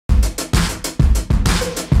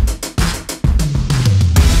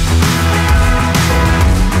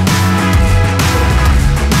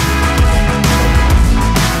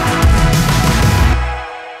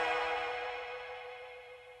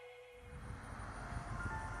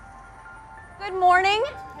Good morning.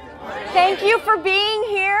 Thank you for being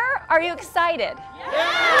here. Are you excited?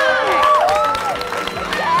 Yes.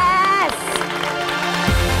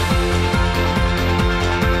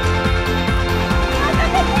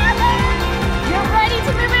 You're ready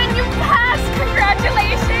to move in. You passed.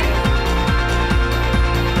 Congratulations.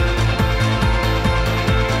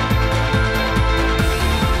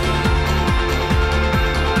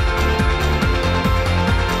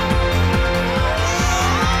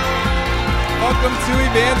 Welcome to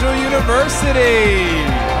Evangel University.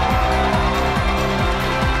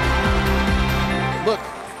 Look,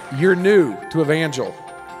 you're new to Evangel.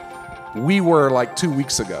 We were like 2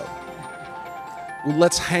 weeks ago. Well,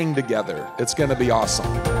 let's hang together. It's going to be awesome.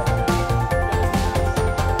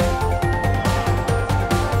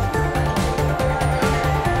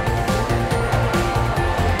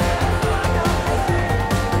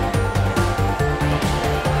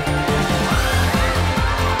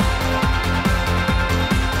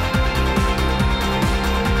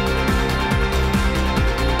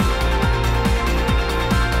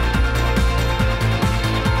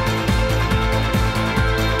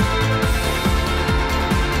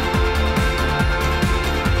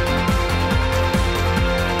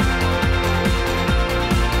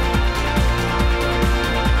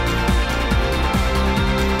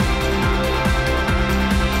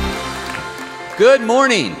 Good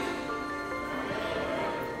morning.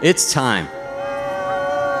 It's time.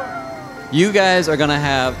 You guys are going to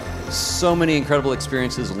have so many incredible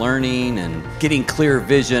experiences learning and getting clear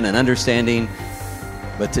vision and understanding,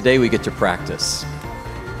 but today we get to practice.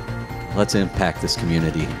 Let's impact this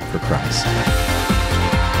community for Christ.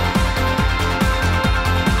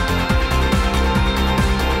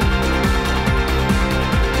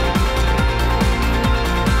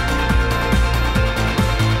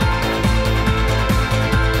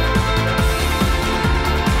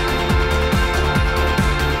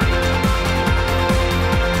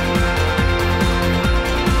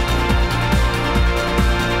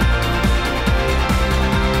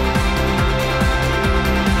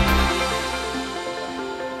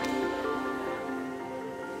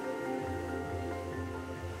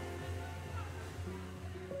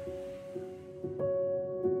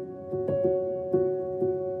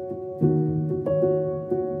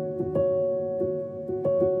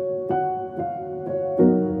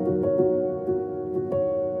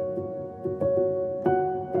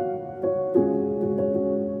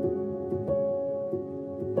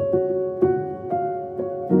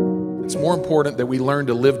 It's more important that we learn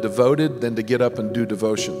to live devoted than to get up and do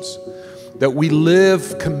devotions. That we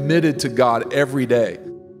live committed to God every day.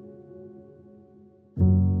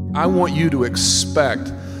 I want you to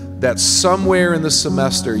expect that somewhere in the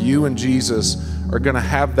semester, you and Jesus are going to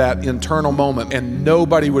have that internal moment, and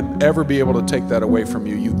nobody would ever be able to take that away from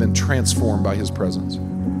you. You've been transformed by His presence.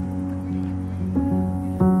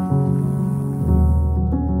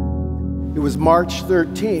 It was March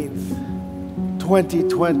 13th,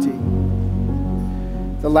 2020.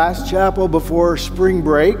 The last chapel before spring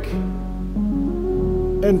break.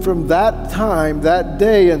 And from that time, that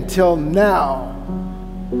day until now,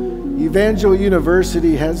 Evangel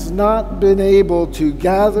University has not been able to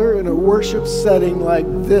gather in a worship setting like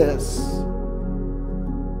this.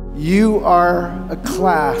 You are a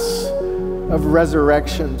class of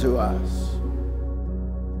resurrection to us.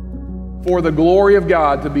 For the glory of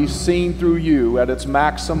God to be seen through you at its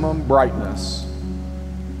maximum brightness,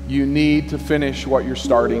 you need to finish what you're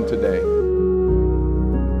starting today.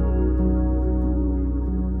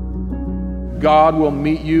 God will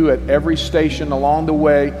meet you at every station along the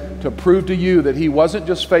way to prove to you that He wasn't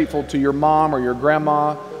just faithful to your mom or your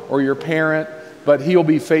grandma or your parent, but He'll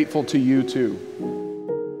be faithful to you too.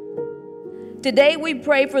 Today we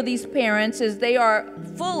pray for these parents as they are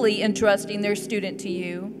fully entrusting their student to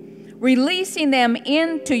you, releasing them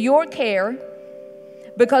into your care,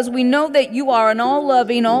 because we know that you are an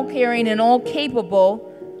all-loving, all-caring, and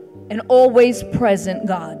all-capable, and always present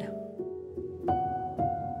God.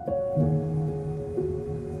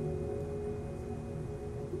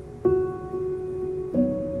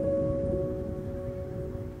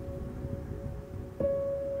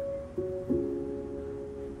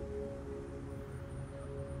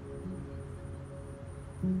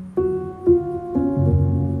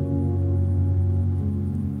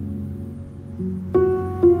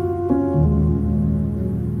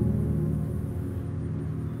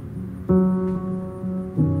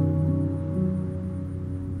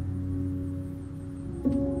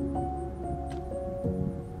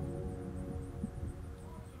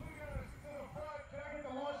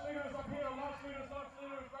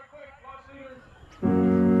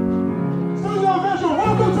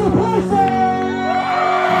 Welcome to the place.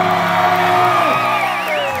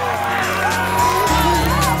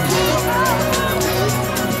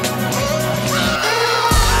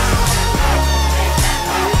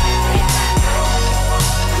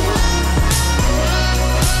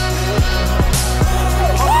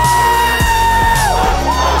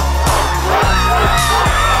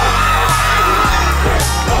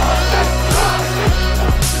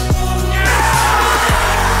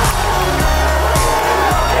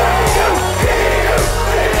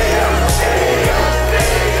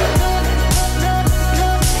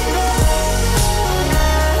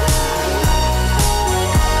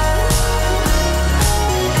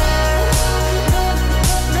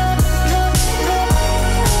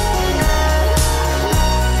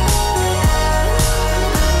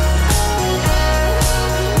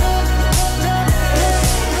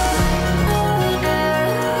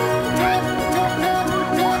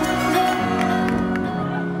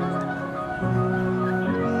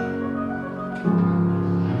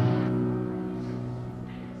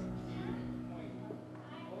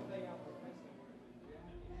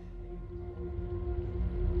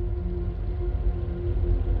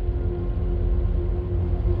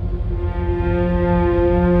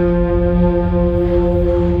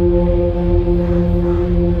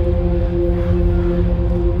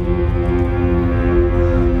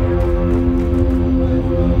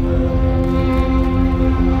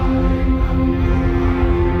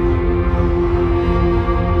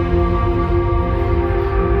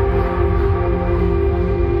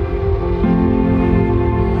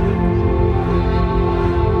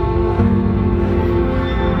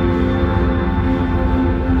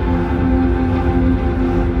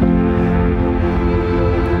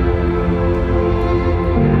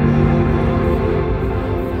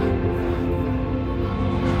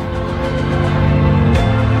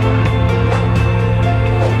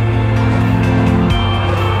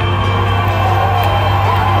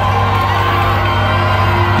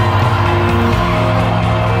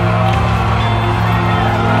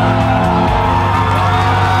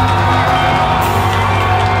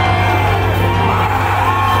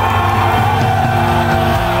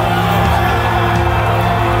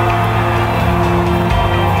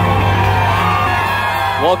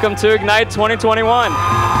 Welcome to Ignite 2021.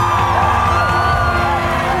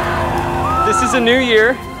 This is a new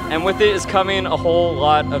year, and with it is coming a whole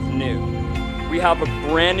lot of new. We have a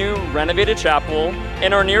brand new renovated chapel.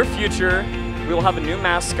 In our near future, we will have a new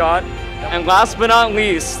mascot. And last but not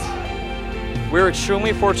least, we're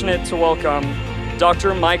extremely fortunate to welcome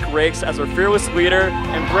Dr. Mike Rakes as our fearless leader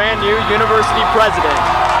and brand new university president.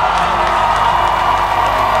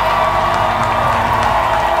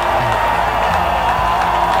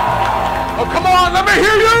 Oh, come on, let me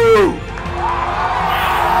hear you!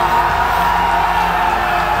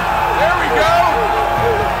 There we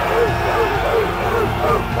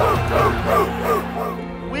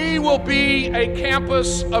go. We will be a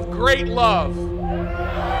campus of great love.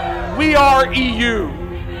 We are EU.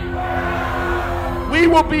 We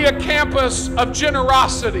will be a campus of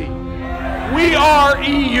generosity. We are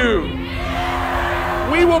EU.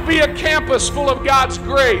 We will be a campus full of God's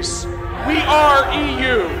grace. We are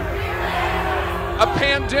EU. A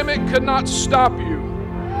pandemic could not stop you.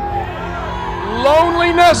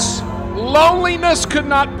 Loneliness could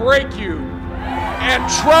not break you. And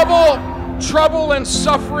trouble and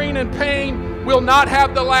suffering and pain will not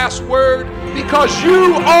have the last word, because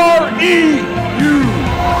you are EU.